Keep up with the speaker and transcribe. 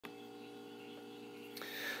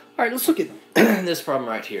All right, let's look at this problem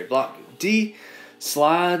right here. Block D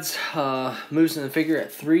slides, moves in the figure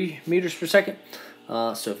at 3 meters per second.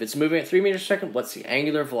 So if it's moving at 3 meters per second, what's the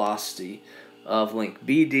angular velocity of link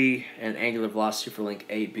BD and angular velocity for link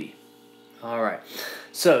AB? All right,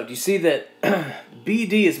 so do you see that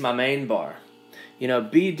BD is my main bar? You know,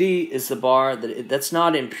 BD is the bar that's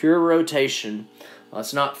not in pure rotation.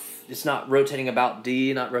 It's not rotating about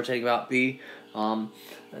D, not rotating about B.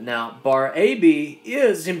 Now, bar AB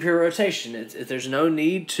is in pure rotation. There's no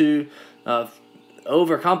need to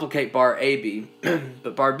overcomplicate bar AB,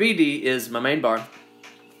 but bar BD is my main bar.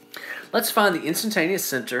 Let's find the instantaneous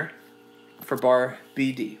center for bar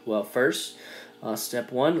BD. Well, first,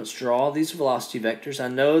 step one, let's draw these velocity vectors. I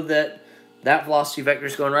know that velocity vector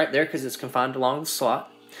is going right there because it's confined along the slot.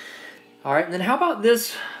 All right, and then how about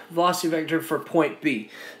this velocity vector for point B?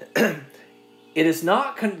 It is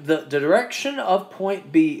not the direction of point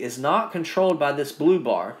B is not controlled by this blue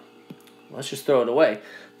bar. Let's just throw it away.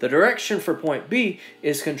 The direction for point B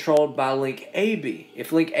is controlled by link AB.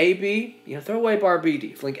 If link AB, throw away bar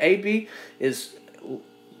BD. If link AB is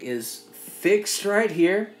fixed right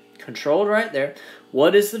here, controlled right there,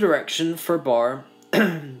 what is the direction for bar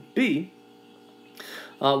B?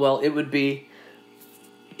 Well, it would be,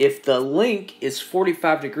 if the link is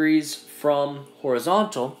 45 degrees from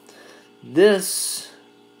horizontal, this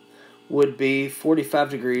would be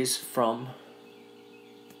 45 degrees from,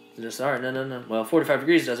 well, 45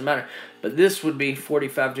 degrees doesn't matter, but this would be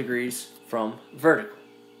 45 degrees from vertical.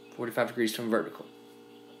 45 degrees from vertical.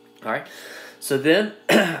 All right, so then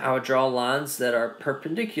I would draw lines that are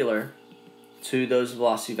perpendicular to those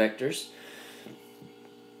velocity vectors.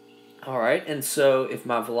 All right, and so if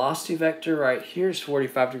my velocity vector right here is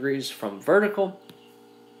 45 degrees from vertical,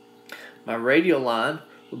 my radial line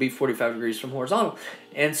will be 45 degrees from horizontal.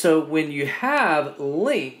 And so when you have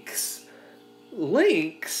links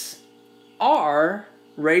are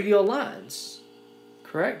radial lines.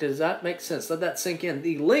 Correct? Does that make sense? Let that sink in.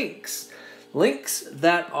 The links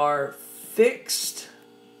that are fixed,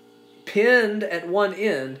 pinned at one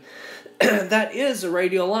end, that is a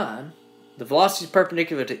radial line. The velocity is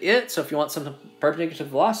perpendicular to it, so if you want something perpendicular to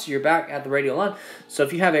velocity, you're back at the radial line. So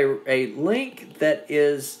if you have a link that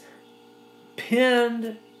is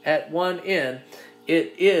pinned at one end,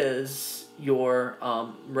 it is your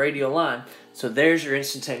radial line. So there's your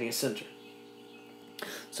instantaneous center.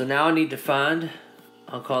 So now I need to find,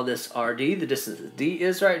 I'll call this RD, the distance that D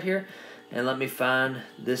is right here, and let me find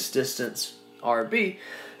this distance RB.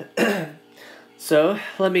 So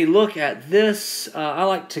let me look at this. I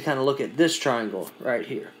like to kind of look at this triangle right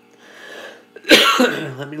here.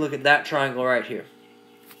 Let me look at that triangle right here.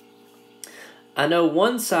 I know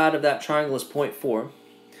one side of that triangle is 0.4.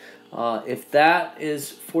 If that is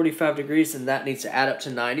 45 degrees, then that needs to add up to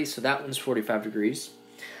 90, so that one's 45 degrees.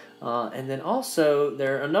 And then also,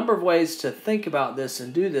 there are a number of ways to think about this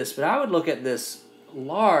and do this, but I would look at this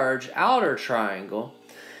large outer triangle.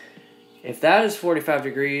 If that is 45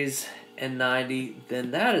 degrees and 90,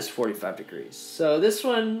 then that is 45 degrees. So this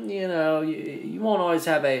one, you won't always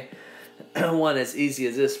have a one as easy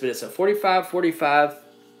as this, but it's a 45, 45,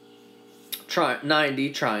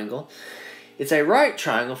 90 triangle. It's a right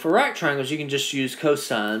triangle. For right triangles, you can just use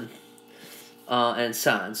cosine and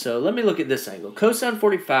sine. So let me look at this angle. Cosine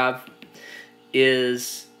 45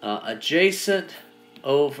 is adjacent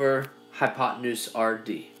over hypotenuse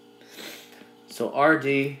RD. So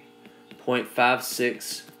RD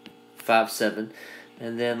 0.5657,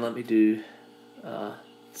 and then let me do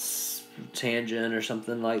tangent or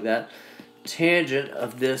something like that. Tangent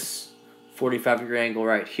of this 45 degree angle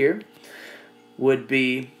right here would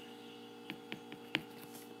be,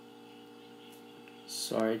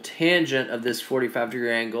 tangent of this 45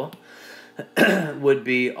 degree angle would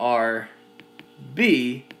be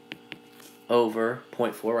RB over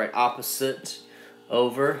 0.4, right? Opposite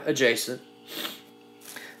over adjacent.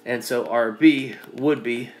 And so RB would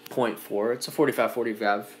be 0.4. It's a 45,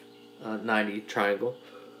 45, 90 triangle.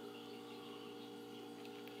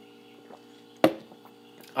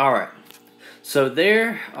 All right. So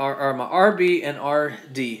there are my RB and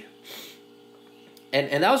RD.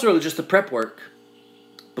 And that was really just the prep work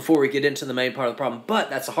before we get into the main part of the problem. But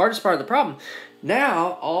that's the hardest part of the problem.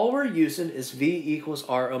 Now, all we're using is V equals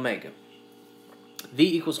R omega.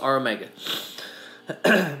 V equals R omega.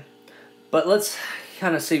 But let's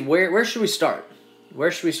kind of see, where should we start? Where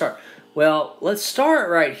should we start? Well, let's start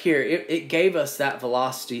right here. It gave us that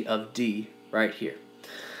velocity of D right here.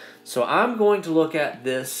 So I'm going to look at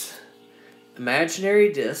this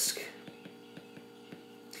imaginary disk.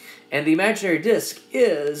 And the imaginary disk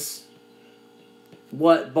is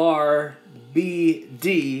what bar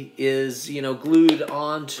BD is, glued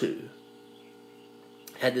onto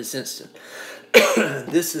at this instant.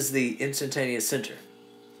 This is the instantaneous center.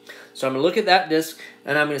 So I'm going to look at that disk,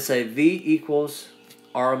 and I'm going to say V equals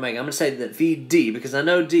R omega. I'm going to say that VD, because I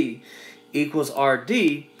know D equals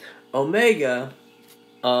RD omega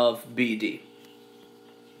of BD.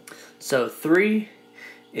 So 3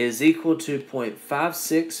 is equal to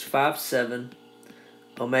 0.5657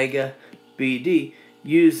 omega BD.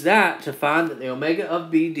 Use that to find that the omega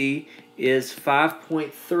of BD is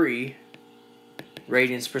 5.3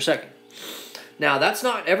 radians per second. Now, that's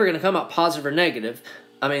not ever going to come out positive or negative.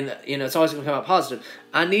 I mean, it's always going to come out positive.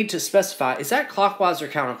 I need to specify, is that clockwise or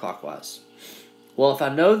counterclockwise? Well, if I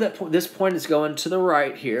know that this point is going to the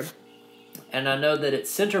right here, and I know that its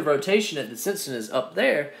center of rotation at this instant is up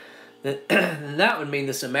there, then that would mean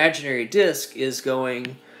this imaginary disk is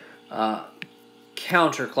going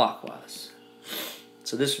counterclockwise.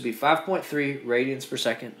 So this would be 5.3 radians per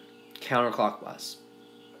second counterclockwise.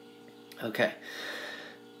 Okay.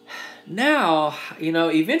 Now,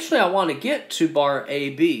 eventually I want to get to bar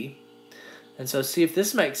AB. And so see if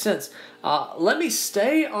this makes sense. Let me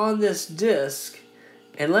stay on this disk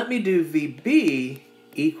and let me do VB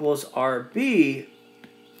equals RB.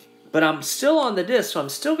 But I'm still on the disk, so I'm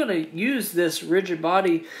still going to use this rigid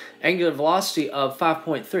body angular velocity of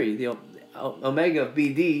 5.3. The omega of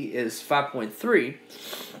BD is 5.3.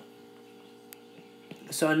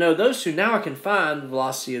 So I know those two. Now I can find the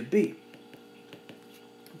velocity of B.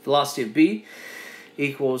 Velocity of B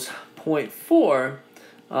equals 0.4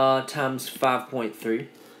 times 5.3.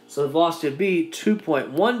 So the velocity of B,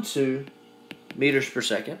 2.12 meters per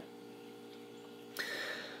second.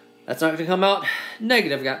 That's not going to come out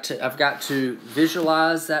negative. I've got to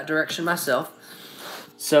visualize that direction myself.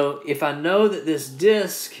 So if I know that this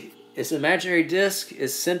disk, this imaginary disk,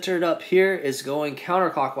 is centered up here, is going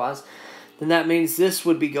counterclockwise, then that means this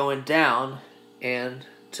would be going down and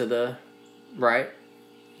to the right.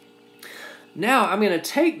 Now I'm going to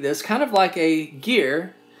take this kind of like a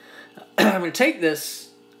gear. I'm going to take this.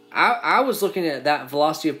 I was looking at that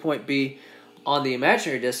velocity of point B on the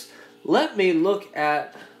imaginary disk. Let me look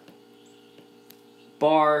at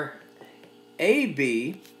bar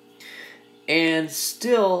AB, and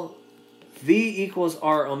still V equals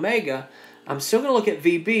R omega. I'm still going to look at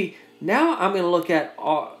VB. Now I'm going to look at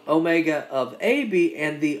R, omega of AB,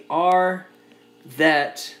 and the R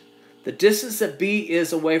that the distance that B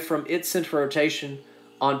is away from its center of rotation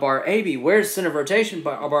on bar AB. Where's center of rotation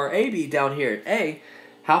bar AB? Down here at A.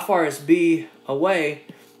 How far is B away?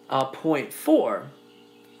 0.4.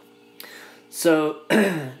 So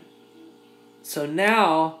so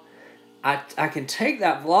now I can take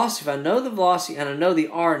that velocity. If I know the velocity and I know the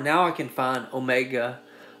R, now I can find omega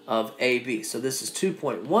of AB. So this is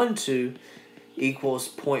 2.12 equals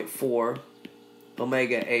 0.4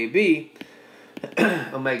 omega AB.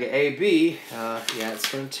 Omega AB, yeah,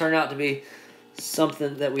 it's going to turn out to be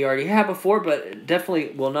something that we already had before, but it definitely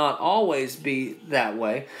will not always be that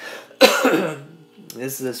way.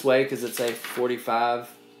 This is this way because it's a 45,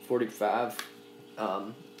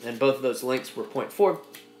 and both of those lengths were 0.4.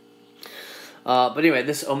 But anyway,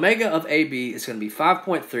 this omega of AB is going to be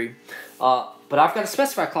 5.3, but I've got to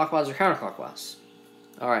specify clockwise or counterclockwise.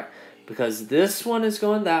 All right. Because this one is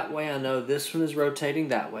going that way, I know this one is rotating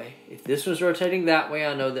that way. If this one's rotating that way,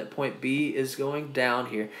 I know that point B is going down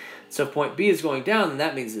here. So if point B is going down, then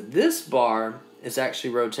that means that this bar is actually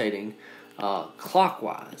rotating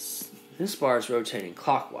clockwise. This bar is rotating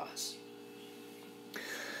clockwise.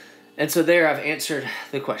 And so there I've answered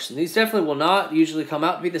the question. These definitely will not usually come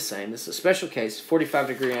out to be the same. This is a special case.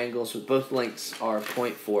 45-degree angles with both lengths are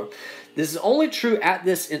 0.4. This is only true at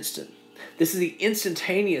this instant. This is the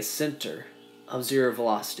instantaneous center of zero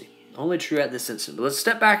velocity. Only true at this instant. But let's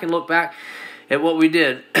step back and look back at what we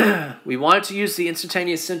did. We wanted to use the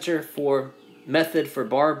instantaneous center for method for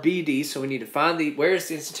bar BD, so we need to find where is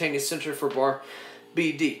the instantaneous center for bar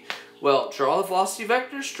BD. Well, draw the velocity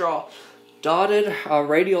vectors, draw dotted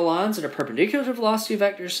radial lines that are perpendicular to velocity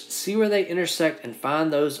vectors, see where they intersect, and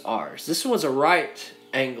find those R's. This one was a right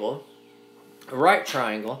angle, a right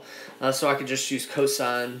triangle, so I could just use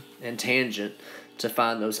cosine and tangent to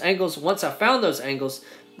find those angles. Once I found those angles,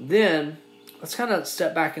 then let's kind of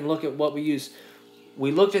step back and look at what we used.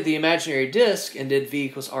 We looked at the imaginary disk and did V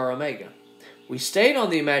equals R omega. We stayed on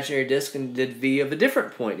the imaginary disk and did V of a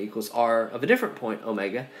different point equals R of a different point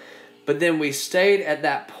omega. But then we stayed at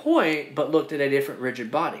that point but looked at a different rigid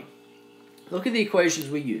body. Look at the equations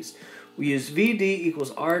we used. We used VD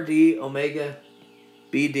equals RD omega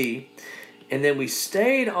BD. And then we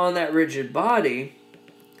stayed on that rigid body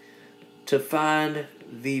to find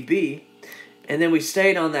VB. And then we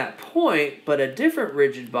stayed on that point, but a different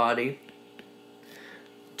rigid body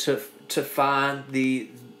to find the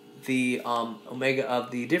omega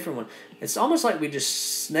of the different one. It's almost like we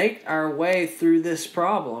just snaked our way through this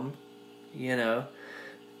problem, you know.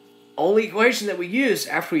 Only equation that we used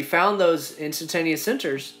after we found those instantaneous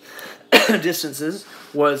centers distances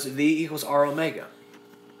was V equals R omega.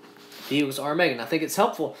 V equals R omega. And I think it's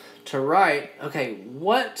helpful to write, okay,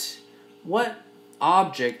 what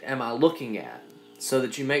object am I looking at, so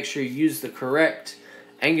that you make sure you use the correct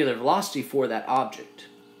angular velocity for that object.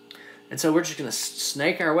 And so we're just going to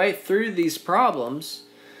snake our way through these problems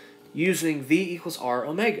using V equals R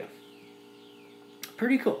omega.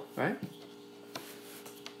 Pretty cool, right?